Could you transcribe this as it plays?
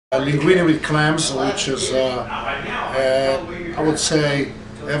Linguine with clams, which is, I would say,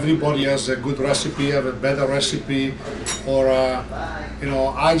 everybody has a good recipe, have a better recipe, or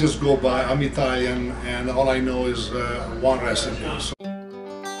I just go by. I'm Italian, and all I know is one recipe. So,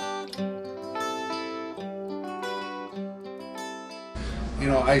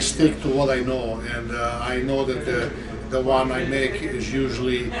 I stick to what I know, and I know that the one I make is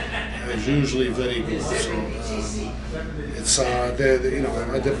usually very good. So it's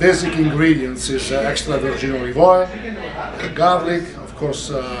the basic ingredients is extra virgin olive oil, garlic, of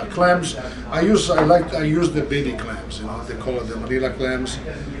course, clams. I use the baby clams. They call it the Manila clams,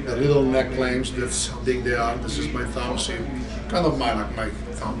 the little neck clams. That's how big they are. This is my thumb, see, kind of my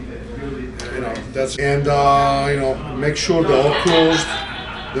thumb. That's make sure they're all closed.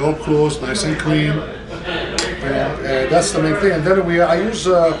 They're all closed, nice and clean. That's the main thing. And then I use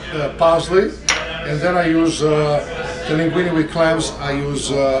parsley, and then I use the linguine with clams. I use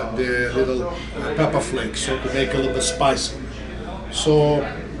the little pepper flakes, so to make it a little bit spicy. So,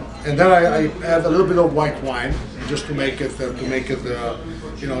 and then I add a little bit of white wine just to make it,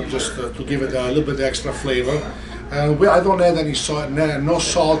 just to give it a little bit extra flavor. I don't add any salt, no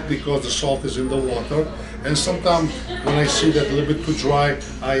salt, because the salt is in the water. And sometimes when I see that a little bit too dry,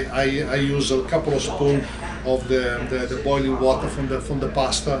 I use a couple of spoons of the boiling water from the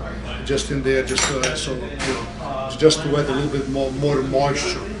pasta just in there, just to add a little bit more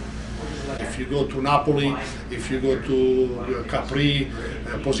moisture. If you go to Napoli, if you go to Capri,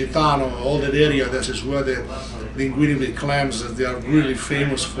 Positano, all that area, this is where the linguine with clams they are really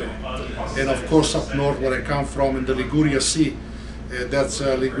famous for. And of course up north where I come from in the Liguria Sea, that's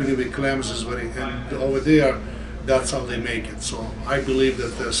linguine with clams is and over there that's how they make it. So I believe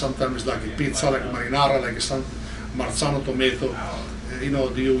that sometimes like a pizza, like marinara, like some Marzano tomato,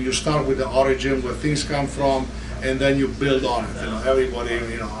 you start with the origin where things come from, and then you build on it. Everybody,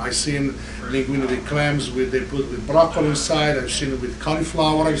 I've seen linguine with clams they put with broccoli inside. I've seen it with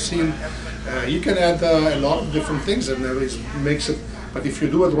cauliflower. I've seen you can add a lot of different things, and it makes it. But if you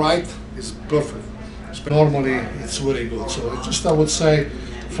do it right, it's perfect. Normally, it's very good. So just I would say,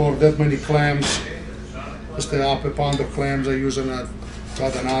 for that many clams, just half a pound of clams. I use about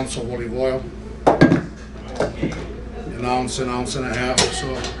an ounce of olive oil, an ounce and a half.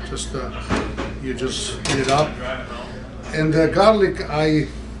 So just you just heat it up. And the garlic, I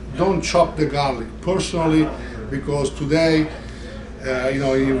don't chop the garlic personally, because today,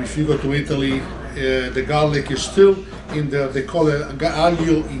 if you go to Italy, the garlic is still in they call it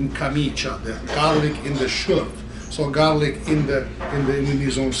aglio in camicia, the garlic in the shirt. So garlic in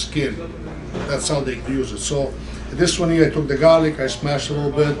his own skin. That's how they use it. So this one here, I took the garlic, I smashed a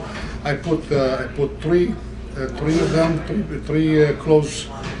little bit. I put three of them, three cloves,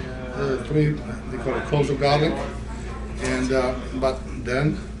 they call it cloves of garlic. And but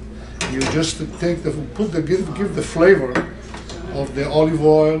then you just take give the flavor of the olive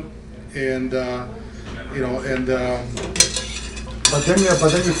oil, and but then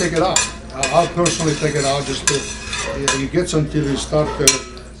you take it out. I'll personally take it out just to you get until you start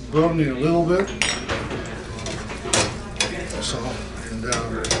burning a little bit. So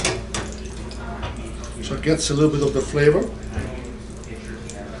so it gets a little bit of the flavor.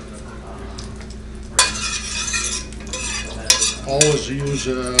 Always use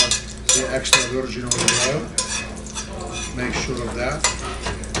the extra virgin olive oil. Make sure of that.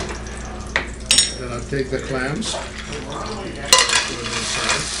 Then I'll take the clams. Put it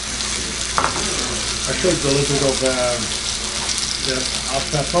inside. I took a little bit of the hot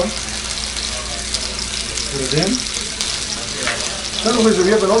pepper. Put it in. Anyways, we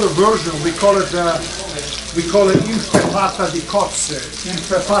have another version. We call it impepata di cozze.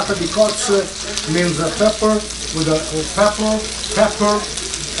 Impepata di cozze means a pepper with pepper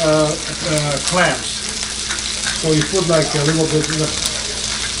clams. So you put like a little bit.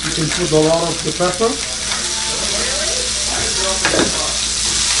 You can put a lot of the pepper.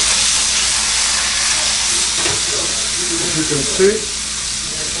 As you can see.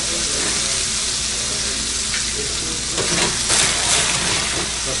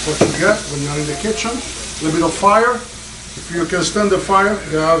 That's what you get when you're in the kitchen. A little bit of fire. If you can stand the fire,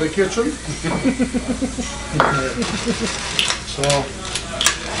 get out of the kitchen. So,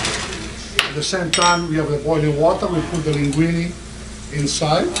 at the same time, we have the boiling water. We put the linguine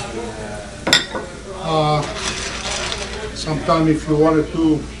inside. Sometimes, if you wanted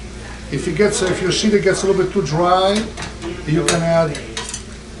to, if you see it gets a little bit too dry, you can add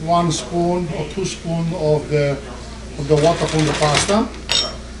 1 spoon or 2 spoons of the water from the pasta.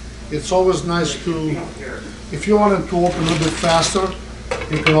 It's always nice to, if you want it to open a little bit faster,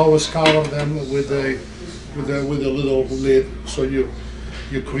 you can always cover them with a little lid, so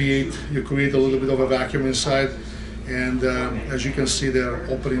you create a little bit of a vacuum inside, and as you can see, they're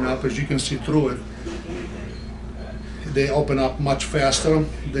opening up. As you can see through it, they open up much faster.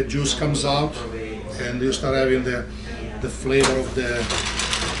 The juice comes out, and you start having the flavor of the.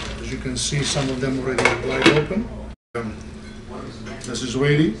 As you can see, some of them already wide open. This is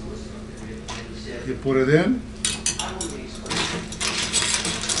ready. You put it in.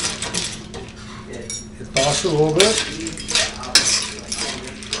 You toss it a little bit.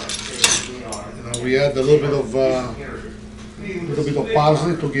 We add a little bit of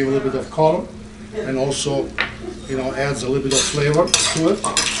parsley to give a little bit of color, and also, adds a little bit of flavor to it.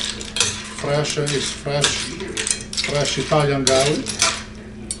 Fresh Italian garlic,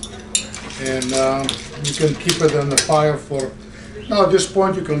 and you can keep it on the fire for. Now at this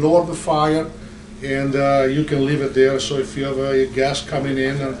point, you can lower the fire, and you can leave it there. So if you have a gas coming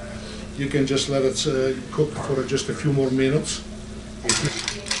in, you can just let it cook for just a few more minutes.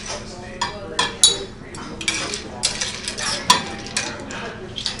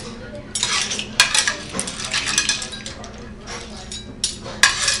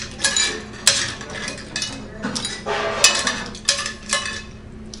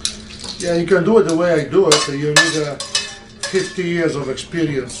 Yeah, you can do it the way I do it. You need 50 years of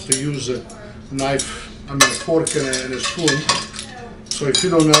experience to use a knife, a fork and a spoon. So if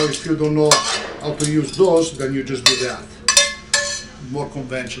you don't know how to use those, then you just do that. More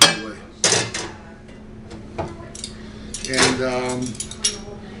conventional way. And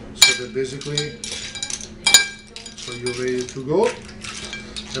so that basically, so you're ready to go.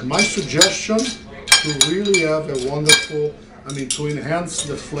 And my suggestion to really have a wonderful, to enhance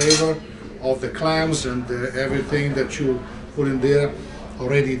the flavor of the clams and everything that you put in there,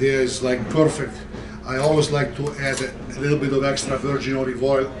 already there is like perfect. I always like to add a little bit of extra virgin olive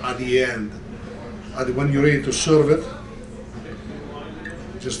oil at the end. When you're ready to serve it,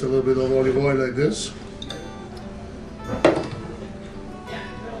 just a little bit of olive oil like this.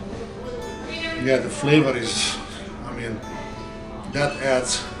 Yeah, the flavor is, that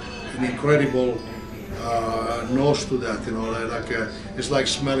adds an incredible nose to that, it's like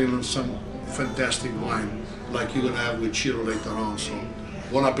smelling on some fantastic wine, like you're gonna have with Ciro later on. So,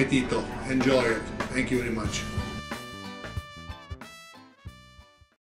 buon appetito, enjoy it. Thank you very much.